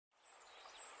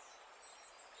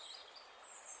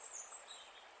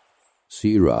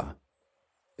Sirah,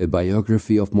 a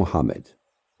biography of Muhammad,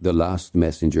 the last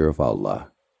messenger of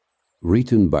Allah,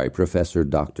 written by Professor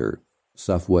Dr.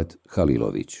 Safwat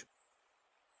Khalilovich.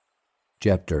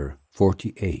 Chapter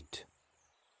 48.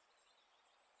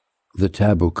 The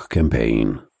Tabuk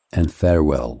Campaign and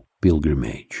Farewell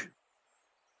Pilgrimage.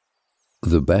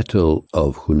 The Battle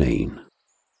of Hunain.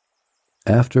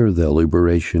 After the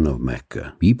liberation of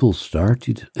Mecca, people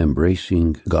started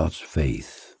embracing God's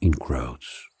faith in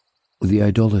crowds. The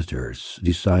idolaters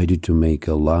decided to make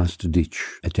a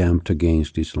last-ditch attempt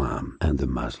against Islam and the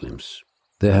Muslims.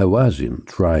 The Hawazin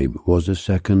tribe was the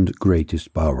second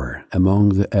greatest power among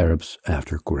the Arabs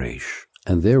after Quraysh,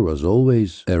 and there was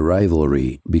always a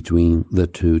rivalry between the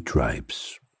two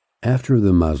tribes. After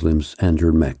the Muslims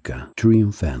entered Mecca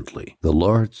triumphantly, the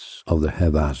lords of the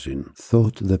Hawazin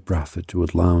thought the Prophet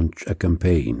would launch a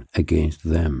campaign against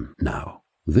them now.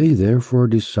 They therefore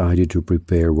decided to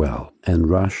prepare well and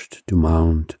rushed to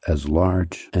mount as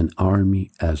large an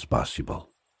army as possible.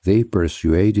 They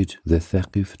persuaded the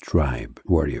Thaqif tribe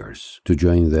warriors to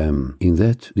join them in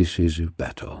that decisive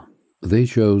battle. They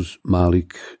chose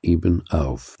Malik ibn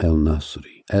Auf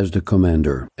al-Nasri as the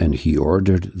commander, and he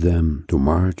ordered them to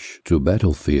march to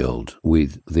battlefield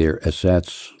with their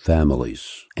assets,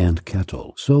 families, and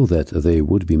cattle, so that they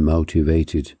would be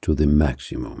motivated to the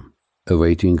maximum.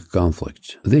 Awaiting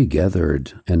conflict, they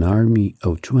gathered an army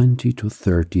of 20,000 to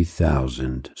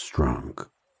 30,000 strong.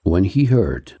 When he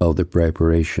heard of the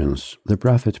preparations, the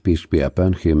Prophet, peace be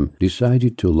upon him,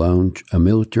 decided to launch a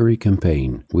military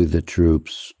campaign with the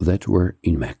troops that were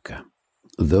in Mecca.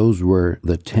 Those were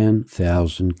the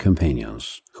 10,000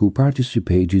 companions who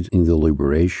participated in the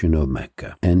liberation of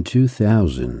Mecca, and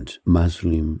 2,000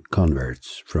 Muslim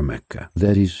converts from Mecca,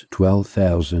 that is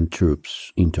 12,000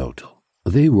 troops in total.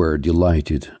 They were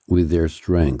delighted with their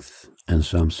strength, and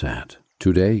some said,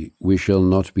 "Today we shall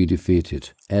not be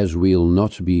defeated, as we'll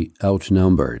not be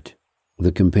outnumbered."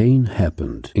 The campaign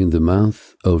happened in the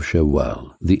month of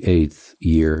Shawwal, the 8th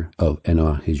year of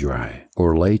Anno Hijri,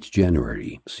 or late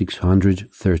January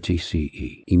 630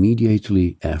 CE,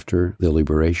 immediately after the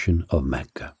liberation of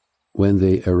Mecca. When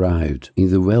they arrived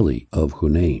in the valley of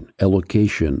Hunain, a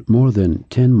location more than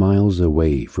 10 miles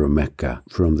away from Mecca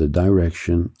from the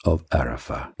direction of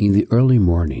Arafah, in the early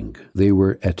morning they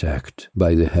were attacked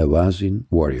by the Hawazin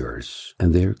warriors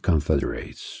and their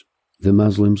confederates. The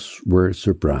Muslims were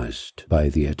surprised by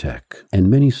the attack, and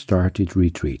many started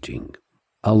retreating.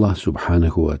 Allah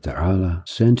subhanahu wa ta'ala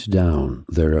sent down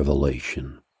the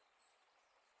revelation.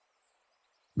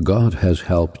 God has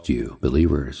helped you,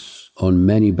 believers, on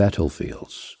many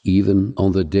battlefields, even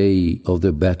on the day of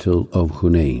the Battle of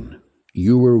Hunain.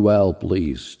 You were well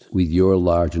pleased with your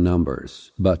large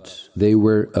numbers, but they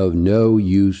were of no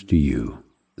use to you.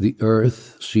 The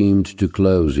earth seemed to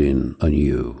close in on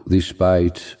you,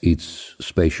 despite its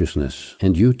spaciousness,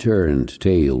 and you turned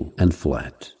tail and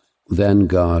fled. Then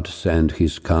God sent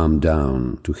his calm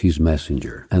down to his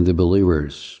messenger and the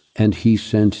believers, and he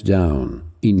sent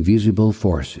down invisible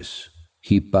forces.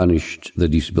 He punished the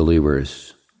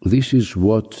disbelievers. This is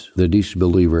what the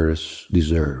disbelievers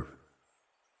deserve.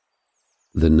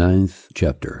 The 9th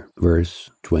chapter, verse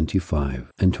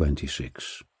 25 and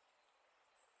 26.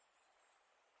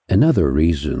 Another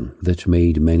reason that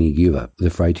made many give up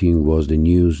the fighting was the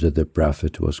news that the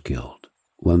Prophet was killed.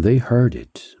 When they heard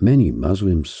it, many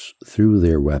Muslims threw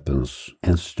their weapons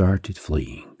and started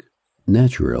fleeing.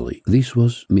 Naturally, this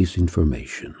was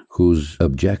misinformation, whose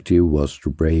objective was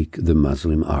to break the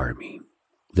Muslim army.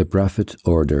 The Prophet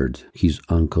ordered his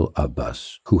uncle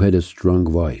Abbas, who had a strong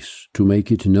voice, to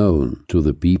make it known to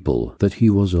the people that he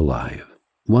was alive.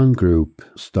 One group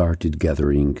started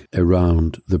gathering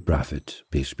around the Prophet,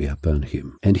 peace be upon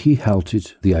him, and he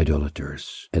halted the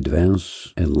idolaters'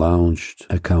 advance and launched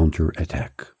a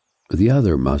counter-attack. The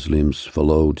other Muslims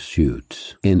followed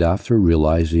suit, and after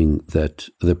realizing that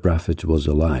the Prophet was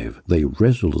alive, they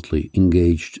resolutely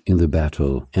engaged in the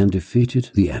battle and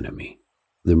defeated the enemy.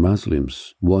 The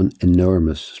Muslims won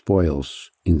enormous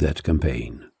spoils in that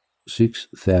campaign.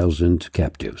 6,000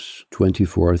 captives,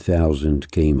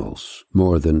 24,000 camels,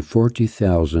 more than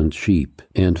 40,000 sheep,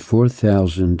 and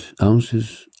 4,000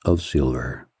 ounces of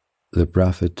silver. The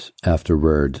Prophet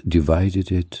afterward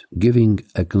divided it, giving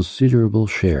a considerable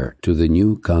share to the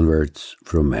new converts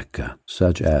from Mecca,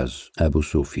 such as Abu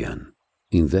Sufyan.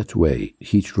 In that way,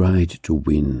 he tried to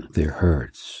win their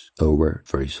hearts over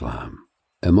for Islam.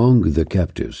 Among the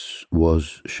captives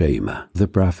was Shayma, the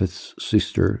Prophet's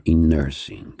sister in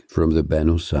nursing, from the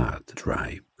Banu Sa'd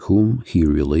tribe, whom he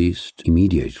released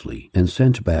immediately and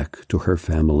sent back to her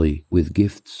family with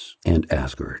gifts and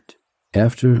escort.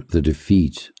 After the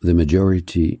defeat, the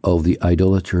majority of the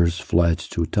idolaters fled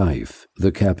to Taif,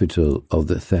 the capital of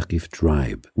the Thaqif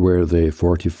tribe, where they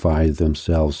fortified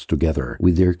themselves together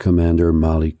with their commander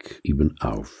Malik ibn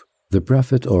Auf. The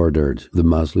Prophet ordered the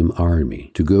Muslim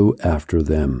army to go after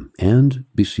them and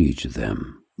besiege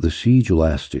them. The siege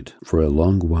lasted for a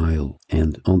long while,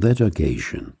 and on that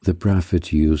occasion the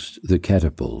Prophet used the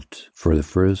catapult for the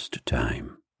first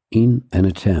time. In an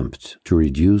attempt to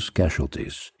reduce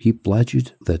casualties, he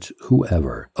pledged that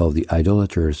whoever of the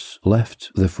idolaters left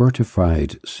the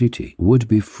fortified city would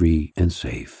be free and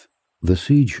safe. The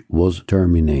siege was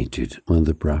terminated when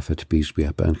the Prophet, peace be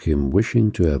upon him,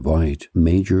 wishing to avoid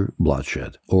major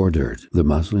bloodshed, ordered the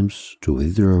Muslims to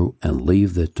withdraw and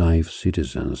leave the Taif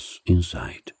citizens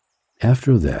inside.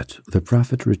 After that, the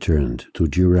Prophet returned to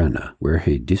Jirana, where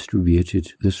he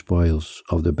distributed the spoils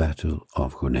of the Battle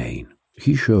of Hunain.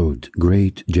 He showed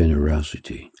great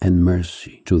generosity and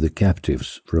mercy to the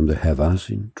captives from the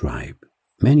Hawazin tribe.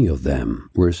 Many of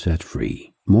them were set free.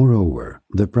 Moreover,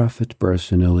 the Prophet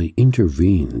personally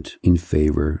intervened in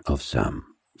favor of some.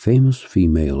 Famous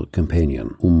female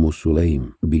companion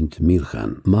Sulaym bint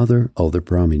Milhan, mother of the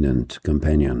prominent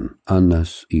companion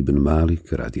Anas ibn Malik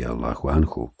radiallahu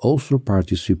anhu, also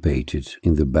participated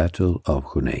in the Battle of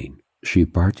Hunain. She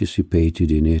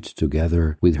participated in it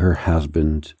together with her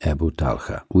husband Abu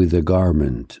Talha, with a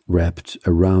garment wrapped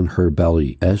around her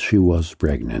belly as she was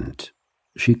pregnant.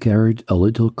 She carried a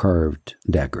little carved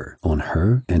dagger on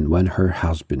her, and when her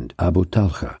husband Abu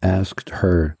Talha asked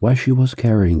her why she was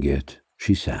carrying it,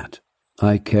 she said,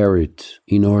 "I carry it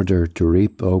in order to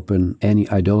rip open any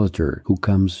idolater who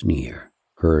comes near."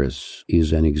 Hers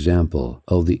is an example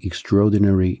of the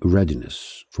extraordinary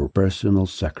readiness for personal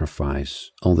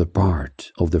sacrifice on the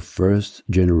part of the first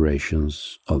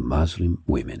generations of Muslim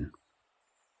women.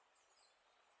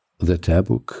 The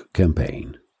Tabuk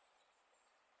Campaign.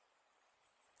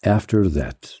 After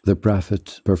that, the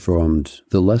Prophet performed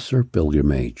the lesser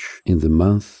pilgrimage in the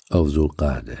month of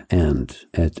Zulqa'dah, and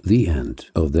at the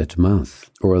end of that month,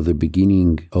 or the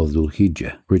beginning of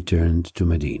Dhul-Hijjah, returned to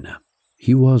Medina.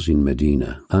 He was in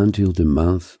Medina until the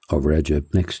month of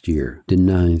Rajab next year, the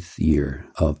 9th year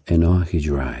of Enoch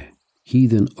Hijrai. He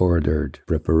then ordered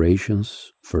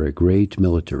preparations for a great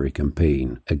military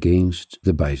campaign against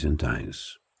the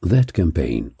Byzantines. That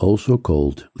campaign, also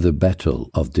called the Battle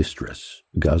of Distress,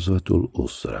 Ghazwatul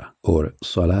Usra or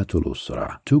Salatul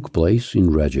Usra, took place in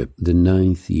Rajab, the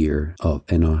 9th year of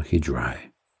Enoch Hijrai.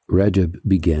 Rajab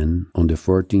began on the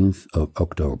 14th of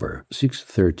October,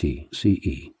 630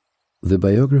 CE. The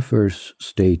biographers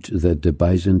state that the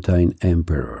Byzantine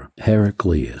emperor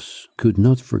Heraclius could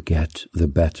not forget the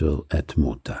battle at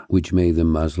Mu'tah, which made the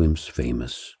Muslims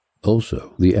famous.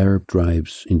 Also, the Arab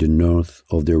tribes in the north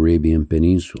of the Arabian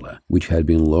Peninsula, which had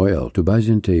been loyal to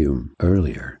Byzantium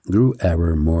earlier, grew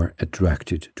ever more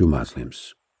attracted to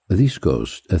Muslims. This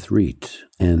caused a threat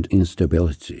and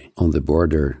instability on the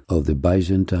border of the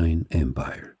Byzantine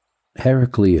Empire.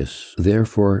 Heraclius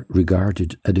therefore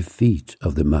regarded a defeat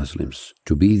of the Muslims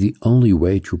to be the only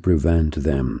way to prevent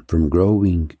them from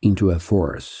growing into a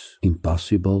force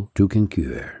impossible to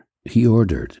conquer. He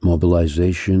ordered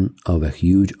mobilization of a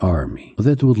huge army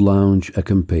that would launch a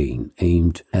campaign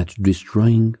aimed at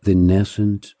destroying the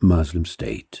nascent Muslim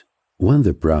state. When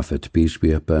the Prophet, peace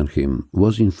be upon him,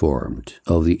 was informed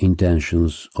of the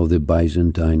intentions of the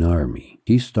Byzantine army,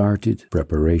 he started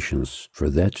preparations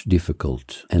for that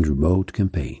difficult and remote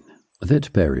campaign.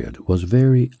 That period was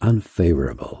very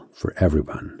unfavorable for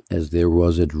everyone, as there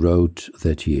was a drought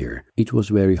that year. It was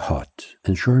very hot,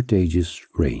 and shortages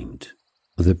reigned.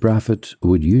 The Prophet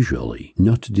would usually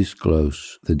not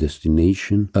disclose the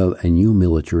destination of a new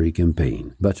military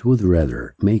campaign, but would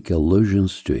rather make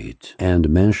allusions to it and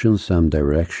mention some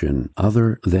direction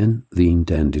other than the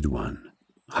intended one.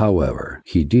 However,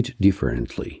 he did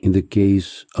differently in the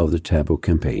case of the Tabuk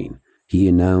campaign. He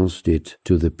announced it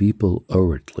to the people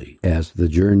overtly, as the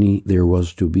journey there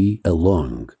was to be a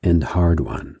long and hard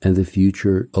one, and the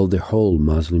future of the whole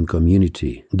Muslim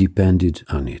community depended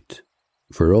on it.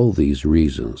 For all these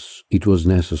reasons, it was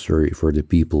necessary for the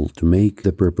people to make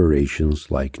the preparations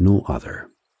like no other.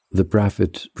 The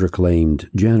Prophet proclaimed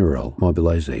general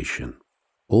mobilization.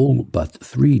 All but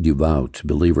 3 devout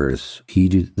believers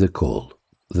heeded the call.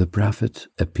 The Prophet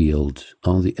appealed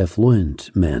on the affluent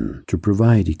men to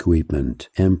provide equipment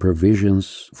and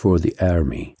provisions for the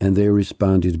army, and they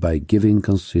responded by giving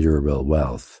considerable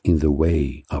wealth in the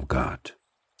way of God.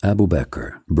 Abu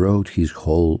Bakr brought his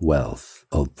whole wealth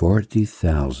of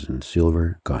 40,000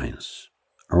 silver coins.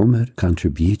 Umar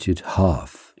contributed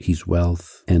half his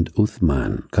wealth, and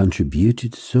Uthman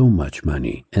contributed so much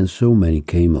money and so many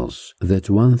camels that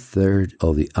 1/3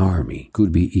 of the army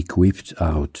could be equipped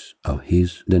out of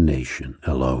his donation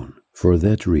alone. For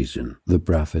that reason, the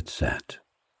Prophet said,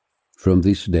 "From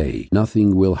this day,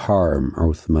 nothing will harm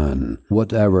Uthman,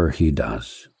 whatever he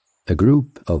does." A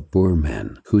group of poor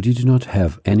men who did not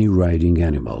have any riding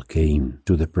animal came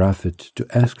to the Prophet to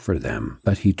ask for them,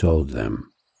 but he told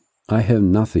them, "I have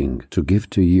nothing to give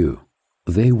to you."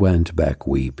 They went back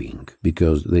weeping,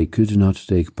 because they could not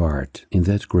take part in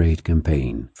that great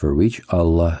campaign for which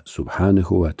Allah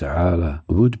subhanahu wa ta'ala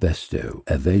would bestow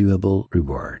a valuable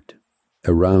reward.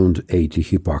 Around 80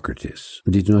 Hippocrates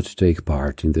did not take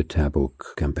part in the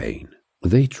Tabuk campaign.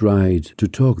 They tried to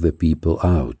talk the people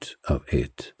out of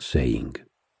it, saying,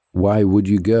 "Why would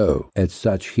you go at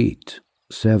such heat?"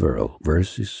 Several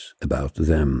verses about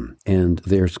them and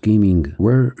their scheming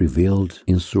were revealed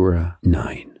in Surah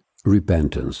 9.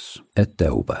 Repentance,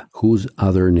 At-Tawbah, whose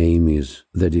other name is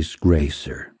the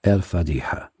Disgracer,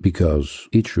 Al-Fadiha, because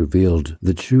it revealed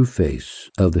the true face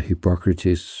of the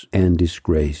Hippocrates and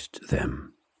disgraced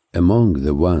them. Among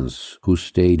the ones who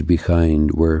stayed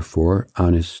behind were 4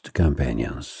 honest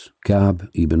companions, Ka'b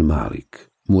ibn Malik,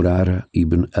 Murara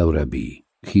ibn al-Rabi,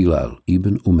 Hilal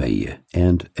ibn Umayyah,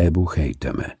 and Abu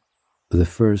Haythama. The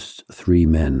first 3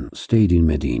 men stayed in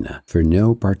Medina for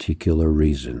no particular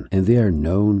reason, and they are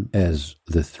known as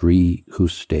the 3 who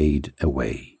stayed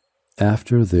away.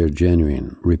 After their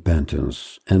genuine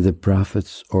repentance and the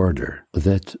Prophet's order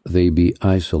that they be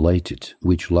isolated,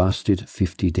 which lasted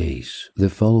 50 days, the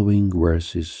following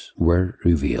verses were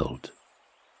revealed.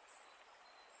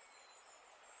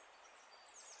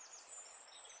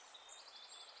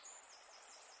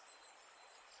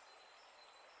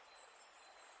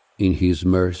 In His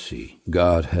mercy,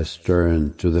 God has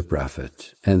turned to the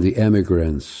Prophet and the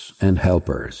emigrants and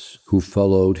helpers who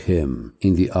followed him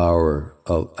in the hour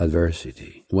of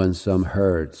adversity, when some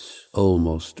herds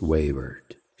almost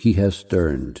wavered. He has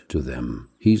turned to them.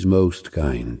 He is most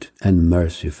kind and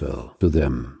merciful to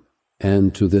them.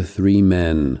 And to the 3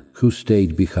 men who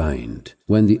stayed behind,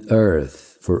 when the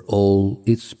earth, for all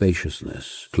its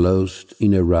spaciousness, closed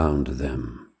in around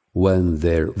them, when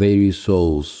their very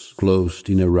souls closed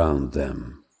in around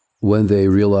them, when they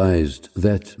realized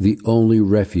that the only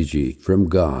refuge from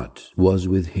God was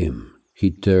with Him,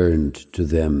 He turned to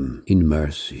them in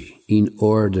mercy, in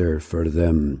order for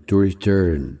them to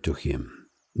return to Him.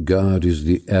 God is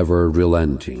the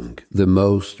ever-relenting, the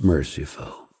most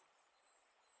merciful.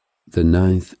 The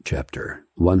 9th chapter,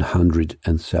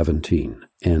 117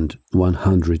 and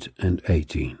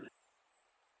 118.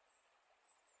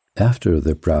 After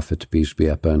the Prophet, peace be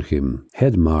upon him,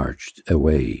 had marched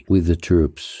away with the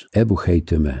troops, Abu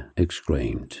Haythama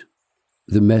exclaimed,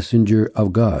 "The messenger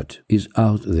of God is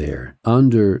out there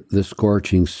under the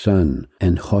scorching sun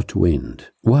and hot wind,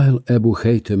 while Abu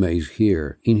Haythama is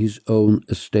here in his own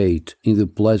estate in the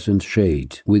pleasant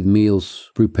shade with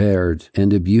meals prepared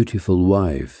and a beautiful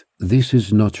wife. This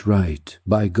is not right,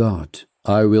 by God.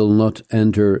 I will not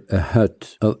enter a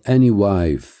hut of any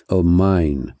wife of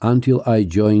mine until I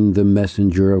join the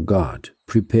messenger of God.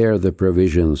 Prepare the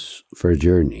provisions for a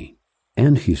journey."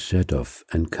 And he set off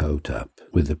and caught up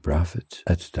with the Prophet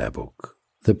at Tabuk.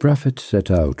 The Prophet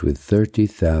set out with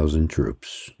 30,000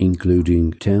 troops,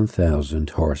 including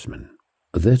 10,000 horsemen.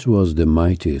 That was the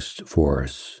mightiest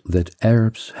force that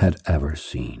Arabs had ever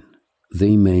seen.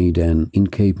 They made an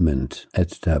encampment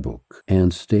at Tabuk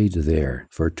and stayed there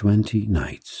for 20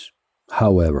 nights.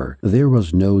 However, there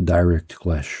was no direct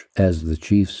clash, as the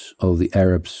chiefs of the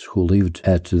Arabs who lived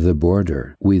at the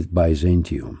border with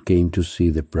Byzantium came to see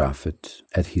the Prophet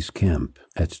at his camp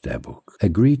at Tabuk,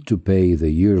 agreed to pay the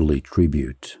yearly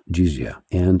tribute, jizya,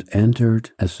 and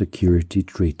entered a security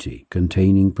treaty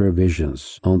containing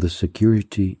provisions on the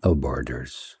security of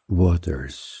borders,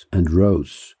 waters, and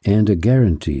roads, and a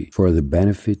guarantee for the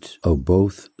benefit of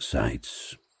both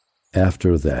sides.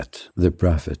 After that, the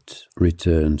Prophet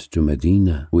returned to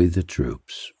Medina with the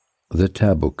troops. The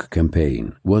Tabuk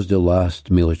campaign was the last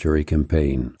military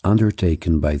campaign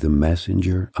undertaken by the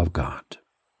Messenger of God.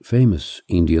 Famous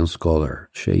Indian scholar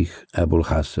Sheikh Abul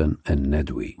Hasan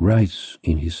an-Nadwi writes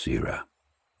in his Sirah,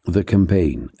 "The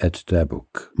campaign at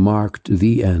Tabuk marked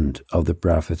the end of the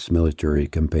Prophet's military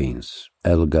campaigns,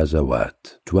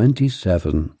 al-Ghazawat,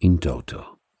 27 in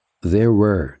total. There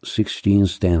were 16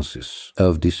 stances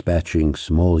of dispatching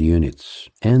small units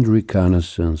and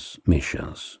reconnaissance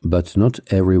missions, but not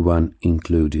everyone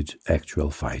included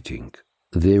actual fighting.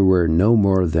 There were no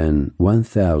more than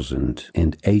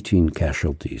 1,018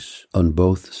 casualties on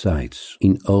both sides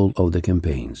in all of the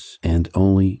campaigns, and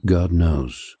only God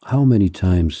knows how many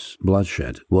times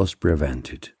bloodshed was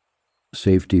prevented.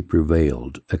 Safety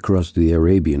prevailed across the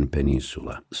Arabian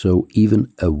Peninsula, so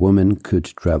even a woman could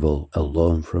travel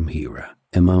alone from Hira,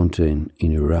 a mountain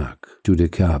in Iraq, to the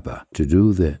Kaaba to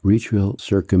do the ritual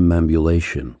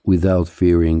circumambulation without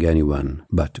fearing anyone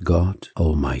but God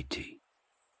Almighty.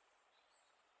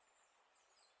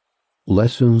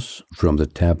 Lessons from the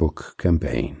Tabuk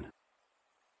campaign.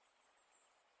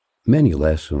 Many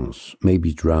lessons may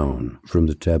be drawn from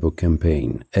the Tabuk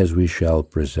campaign, as we shall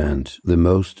present the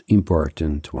most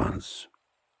important ones.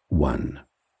 1.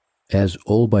 As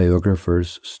all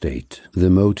biographers state,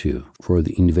 the motive for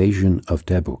the invasion of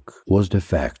Tabuk was the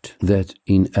fact that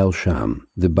in El-Sham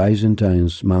the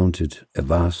Byzantines mounted a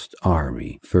vast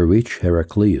army for which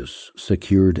Heraclius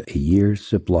secured a year's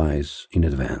supplies in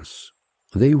advance.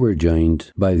 They were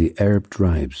joined by the Arab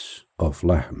tribes of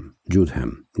Lahm,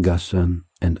 Judham, Ghassan,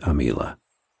 and Amila.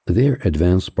 Their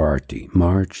advance party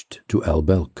marched to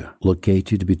Al-Balqa,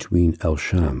 located between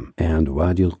El-Sham and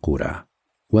Wadi al-Qura.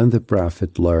 When the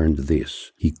Prophet learned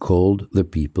this, he called the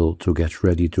people to get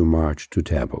ready to march to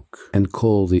Tabuk and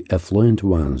called the affluent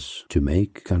ones to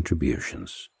make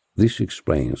contributions. This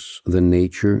explains the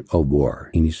nature of war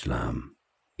in Islam.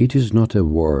 It is not a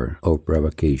war of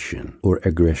provocation or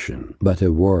aggression, but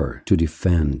a war to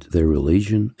defend the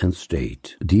religion and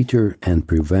state, deter and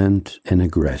prevent an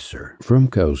aggressor from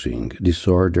causing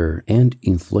disorder and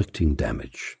inflicting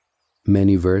damage.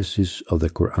 Many verses of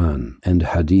the Quran and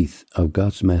Hadith of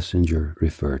God's Messenger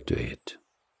refer to it.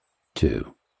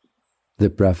 2.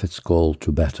 The Prophet's call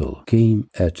to battle came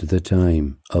at the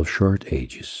time of short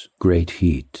ages, great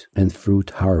heat, and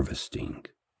fruit harvesting.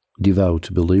 Devout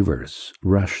believers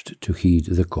rushed to heed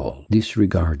the call,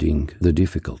 disregarding the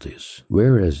difficulties,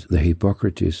 whereas the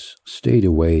hypocrites stayed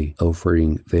away,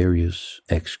 offering various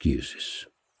excuses.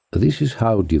 This is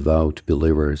how devout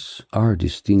believers are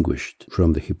distinguished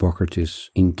from the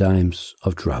hypocrites in times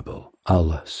of trouble.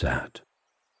 Allah said,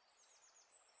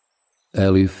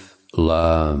 Alif,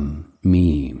 Lam,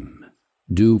 Mim.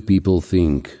 Do people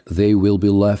think they will be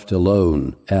left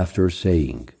alone after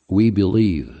saying, "We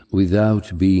believe,"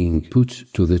 without being put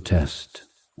to the test?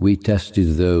 We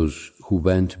tested those who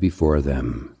went before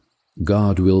them.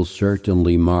 God will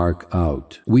certainly mark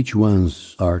out which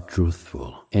ones are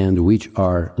truthful and which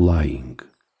are lying.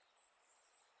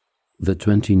 The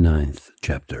 29th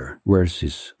chapter,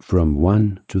 verses from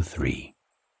 1 to 3.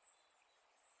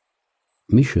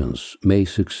 Missions may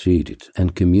succeed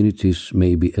and communities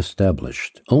may be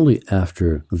established only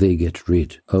after they get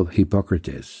rid of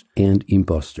hypocrites and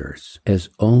impostors, as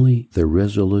only the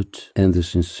resolute and the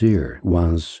sincere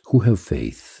ones who have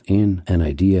faith in an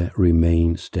idea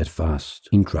remain steadfast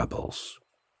in troubles.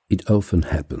 It often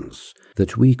happens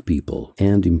that weak people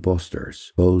and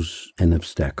impostors pose an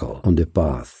obstacle on the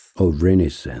path of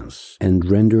renaissance and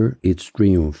render its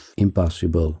triumph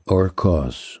impossible or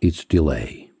cause its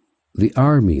delay. The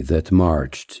army that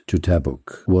marched to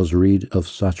Tabuk was rid of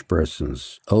such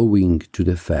persons owing to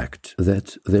the fact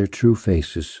that their true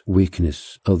faces,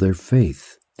 weakness of their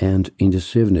faith, and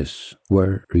indecisiveness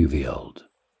were revealed.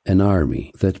 An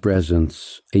army that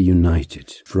presents a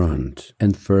united front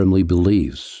and firmly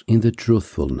believes in the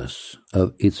truthfulness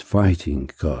of its fighting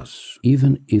cause,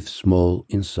 even if small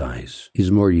in size,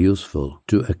 is more useful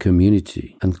to a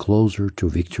community and closer to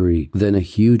victory than a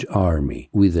huge army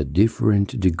with a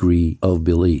different degree of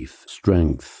belief,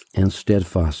 strength, and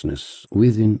steadfastness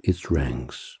within its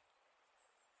ranks.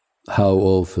 How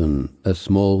often a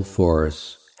small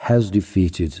force has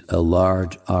defeated a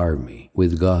large army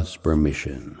with God's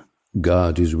permission.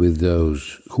 God is with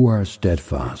those who are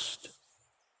steadfast.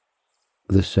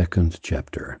 The 2nd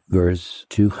chapter, verse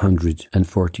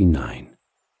 249.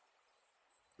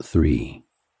 3.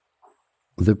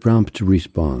 The prompt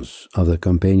response of the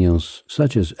companions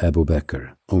such as Abu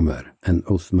Bakr, Umar, and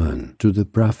Uthman to the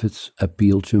Prophet's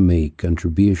appeal to make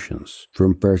contributions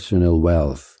from personal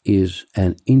wealth is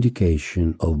an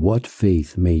indication of what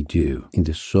faith may do in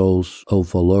the souls of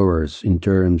followers in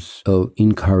terms of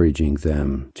encouraging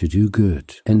them to do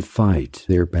good and fight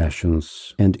their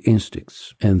passions and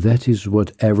instincts, and that is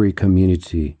what every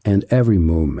community and every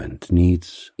movement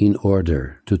needs in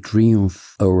order to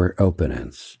triumph over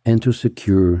opponents and to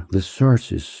secure the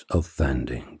sources of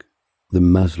funding. The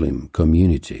Muslim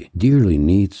community dearly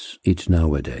needs it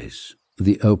nowadays.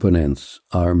 The opponents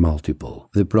are multiple.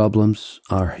 The problems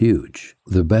are huge.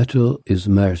 The battle is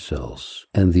merciless,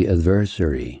 and the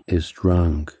adversary is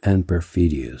strong and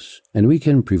perfidious, and we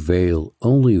can prevail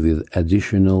only with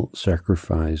additional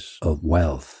sacrifice of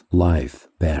wealth, life,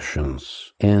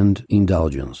 passions, and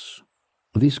indulgence.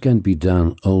 This can be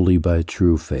done only by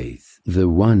true faith, the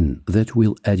one that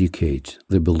will educate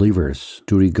the believers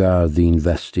to regard the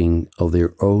investing of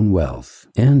their own wealth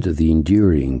and the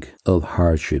enduring of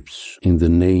hardships in the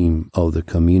name of the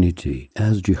community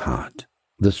as jihad,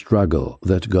 the struggle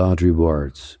that God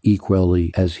rewards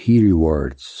equally as He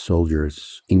rewards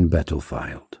soldiers in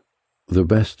battlefield. The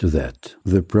best that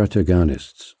the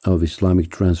protagonists of Islamic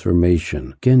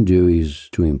transformation can do is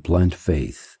to implant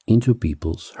faith into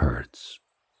people's hearts.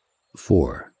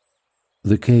 4.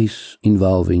 The case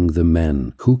involving the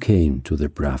men who came to the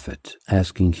Prophet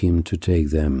asking him to take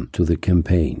them to the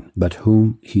campaign, but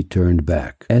whom he turned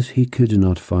back, as he could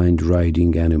not find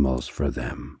riding animals for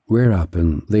them,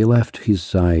 whereupon they left his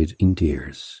side in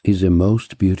tears, is a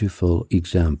most beautiful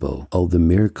example of the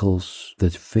miracles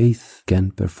that faith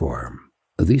can perform.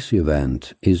 This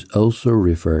event is also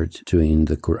referred to in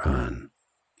the Quran.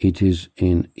 It is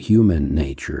in human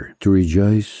nature to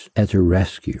rejoice at a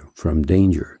rescue from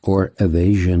danger or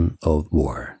evasion of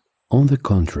war. On the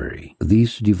contrary,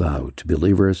 these devout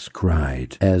believers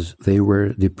cried as they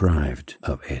were deprived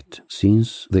of it,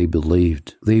 since they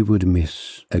believed they would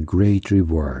miss a great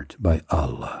reward by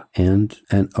Allah and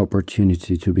an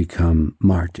opportunity to become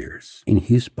martyrs in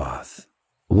His path.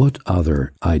 What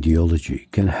other ideology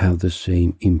can have the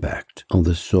same impact on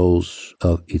the souls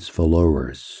of its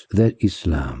followers that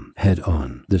Islam had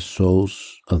on the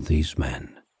souls of these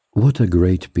men? What a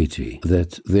great pity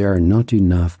that there are not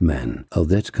enough men of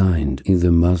that kind in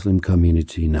the Muslim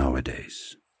community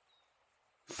nowadays.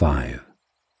 5.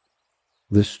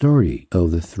 The story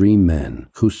of the 3 men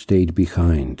who stayed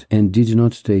behind and did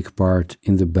not take part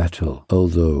in the battle,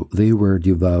 although they were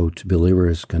devout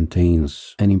believers,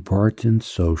 contains an important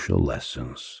social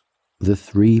lessons. The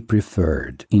 3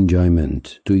 preferred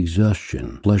enjoyment to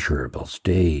exhaustion, pleasurable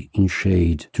stay in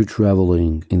shade to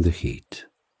traveling in the heat.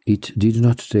 It did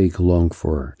not take long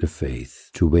for the faith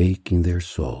to wake in their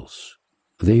souls.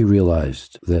 They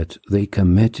realized that they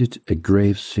committed a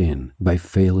grave sin by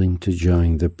failing to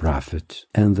join the Prophet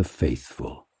and the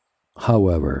faithful.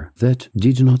 However, that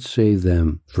did not save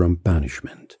them from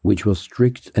punishment, which was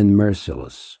strict and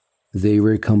merciless. They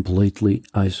were completely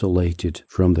isolated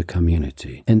from the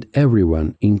community, and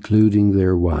everyone, including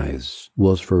their wives,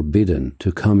 was forbidden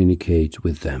to communicate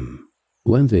with them.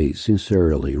 When they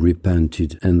sincerely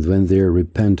repented and when their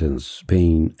repentance,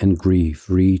 pain, and grief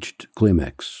reached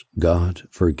climax, God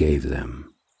forgave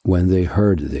them. When they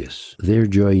heard this, their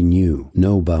joy knew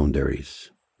no boundaries.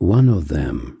 One of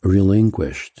them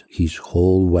relinquished his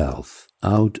whole wealth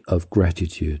out of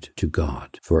gratitude to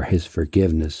God for His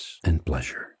forgiveness and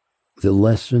pleasure. The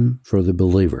lesson for the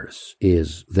believers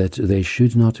is that they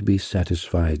should not be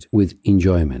satisfied with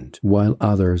enjoyment while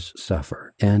others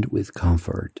suffer, and with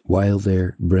comfort while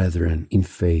their brethren in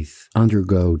faith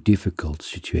undergo difficult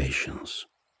situations.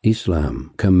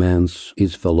 Islam commands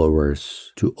its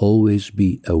followers to always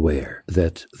be aware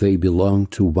that they belong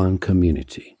to one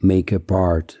community, make a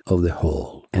part of the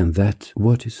whole, and that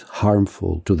what is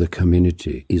harmful to the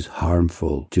community is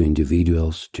harmful to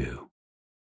individuals too.